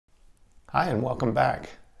Hi, and welcome back.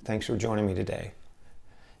 Thanks for joining me today.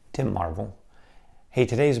 Tim Marvel. Hey,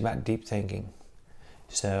 today's about deep thinking.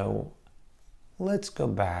 So let's go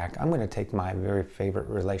back. I'm going to take my very favorite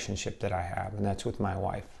relationship that I have, and that's with my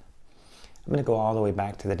wife. I'm going to go all the way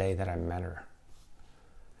back to the day that I met her.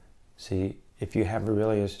 See, if you have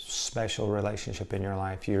a special relationship in your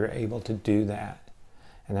life, you're able to do that.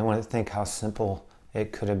 And I want to think how simple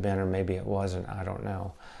it could have been, or maybe it wasn't. I don't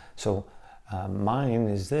know. So mine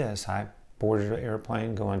is this. I boarded an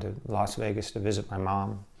airplane going to Las Vegas to visit my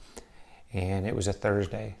mom, and it was a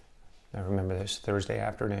Thursday. I remember this, Thursday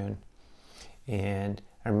afternoon. And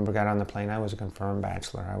I remember got on the plane. I was a confirmed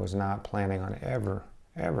bachelor. I was not planning on ever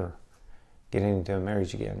getting into a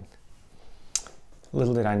marriage again.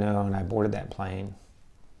 Little did I know, and I boarded that plane,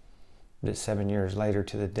 that 7 years later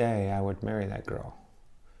to the day I would marry that girl.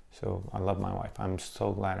 So I love my wife. I'm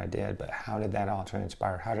so glad I did. But how did that all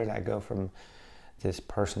transpire? How did I go from this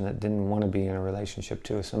person that didn't want to be in a relationship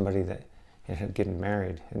to somebody that ended up getting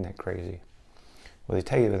married? Isn't that crazy? Well, they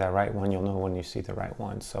tell you that right one, you'll know when you see the right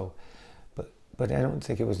one. So, but I don't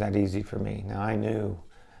think it was that easy for me. Now I knew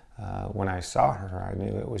when I saw her, I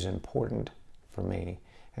knew it was important for me,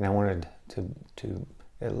 and I wanted to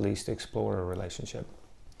at least explore a relationship.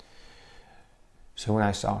 So when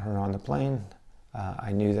I saw her on the plane,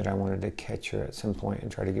 I knew that I wanted to catch her at some point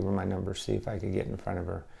and try to give her my number, see if I could get in front of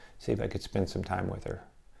her, see if I could spend some time with her.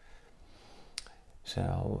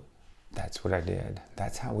 So that's what I did.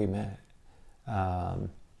 That's how we met.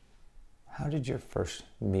 How did your first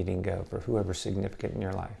meeting go for whoever's significant in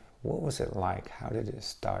your life? What was it like? How did it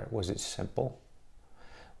start? Was it simple?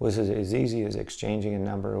 Was it as easy as exchanging a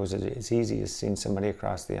number? Was it as easy as seeing somebody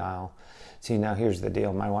across the aisle? See, now here's the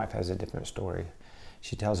deal. My wife has a different story.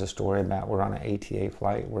 She tells a story about we're on an ATA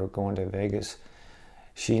flight. We're going to Vegas.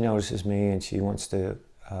 She notices me and she wants to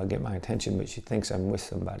get my attention, but she thinks I'm with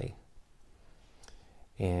somebody.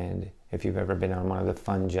 And if you've ever been on one of the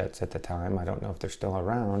fun jets at the time, I don't know if they're still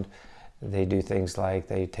around, they do things like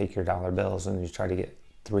they take your dollar bills and you try to get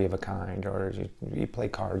three of a kind, or you play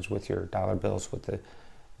cards with your dollar bills with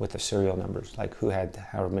the serial numbers, like who had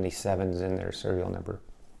however many sevens in their serial number.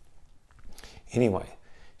 Anyway,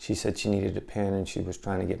 she said she needed a pen and she was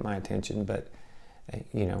trying to get my attention, but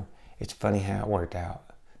you know, it's funny how it worked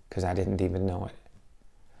out because I didn't even know it.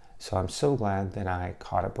 So I'm so glad that I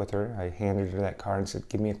caught up with her. I handed her that card and said,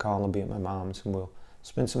 give me a call, I'll be at my mom's and we'll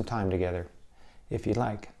spend some time together if you'd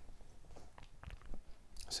like.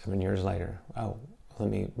 7 years later, oh,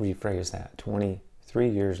 let me rephrase that, 23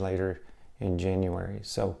 years later in January.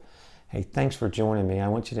 So, hey, thanks for joining me. I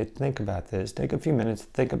want you to think about this. Take a few minutes,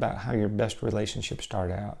 think about how your best relationships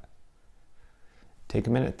start out. Take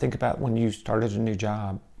a minute, think about when you started a new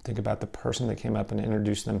job. Think about the person that came up and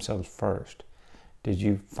introduced themselves first. Did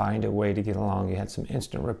you find a way to get along? You had some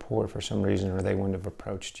instant rapport for some reason, or they wouldn't have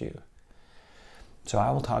approached you. So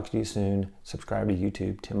I will talk to you soon. Subscribe to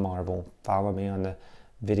YouTube, Tim Marvel. Follow me on the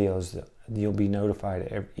videos. You'll be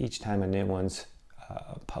notified each time a new one's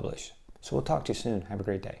published. So we'll talk to you soon. Have a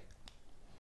great day.